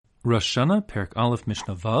Rosh Hashanah, Perek Aleph,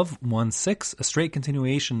 Mishnah Vav, 1-6, a straight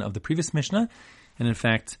continuation of the previous Mishnah, and in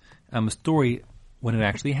fact, a story when it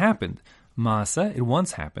actually happened. Maasa, it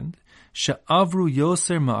once happened. Sha'avru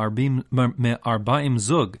yoser me'arba'im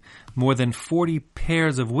zug, more than 40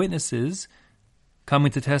 pairs of witnesses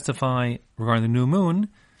coming to testify regarding the new moon,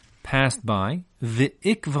 passed by.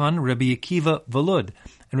 V'ikvan Rabbi Akiva v'Lud.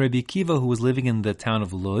 And Rabbi Akiva, who was living in the town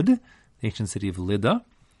of Lud, the ancient city of Lydda,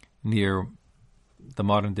 near the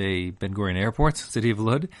modern-day Ben Gurion Airport, city of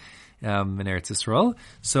Lud, in Eretz Yisrael.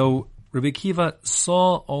 So Rabbi Akiva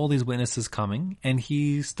saw all these witnesses coming, and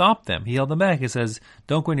he stopped them. He held them back. He says,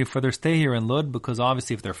 don't go any further, stay here in Lud, because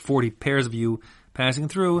obviously if there are 40 pairs of you passing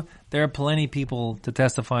through, there are plenty of people to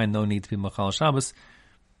testify and no need to be Machal Shabbos.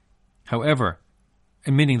 However,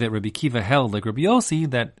 meaning that Rabbi Akiva held, like Rabbi Yossi,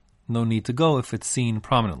 that no need to go if it's seen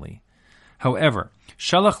prominently. However,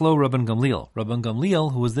 Shalach lo Rabban Gamliel. Rabban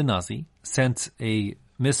Gamliel, who was the Nasi, sent a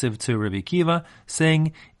missive to Rabbi Akiva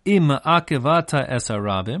saying, Im akevata es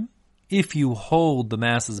harabim, if you hold the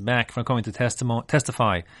masses back from coming to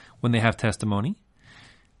testify when they have testimony,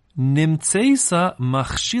 nimtzeisa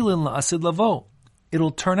machshilin la'asid lavo.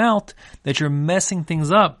 It'll turn out that you're messing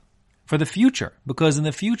things up for the future, because in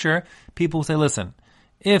the future, people will say, listen,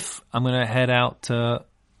 if I'm going to head out to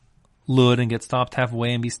Lud and get stopped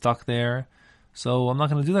halfway and be stuck there, so I'm not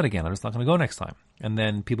going to do that again. I'm just not going to go next time. And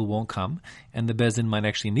then people won't come, and the Beis Din might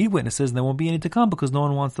actually need witnesses, and there won't be any to come because no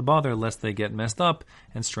one wants to bother lest they get messed up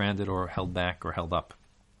and stranded or held back or held up.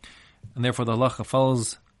 And therefore the halacha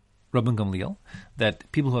follows Rabban Gamliel, that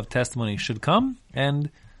people who have testimony should come,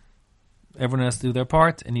 and everyone has to do their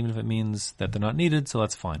part, and even if it means that they're not needed, so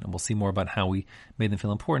that's fine. And we'll see more about how we made them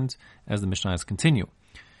feel important as the Mishnahs continue.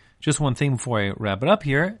 Just one thing before I wrap it up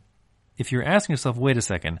here. If you're asking yourself, wait a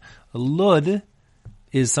second, Lud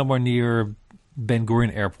is somewhere near Ben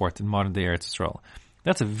Gurion Airport in modern-day Eretz Yisrael.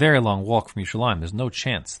 That's a very long walk from Yerushalayim. There's no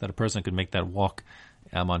chance that a person could make that walk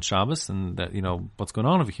on Shabbos, and that, what's going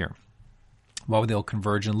on over here? Why would they all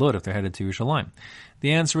converge in Lud if they're headed to Yerushalayim?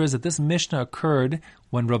 The answer is that this Mishnah occurred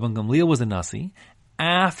when Rabban Gamliel was a Nasi,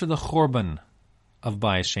 after the Chorban of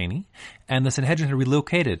Bayis Sheni, and the Sanhedrin had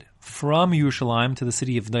relocated from Yerushalayim to the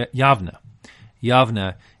city of Yavne.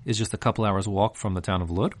 Yavne is just a couple hours walk from the town of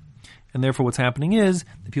Lud, and therefore what's happening is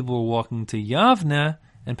the people were walking to Yavne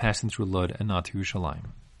and passing through Lud and not to Yerushalayim.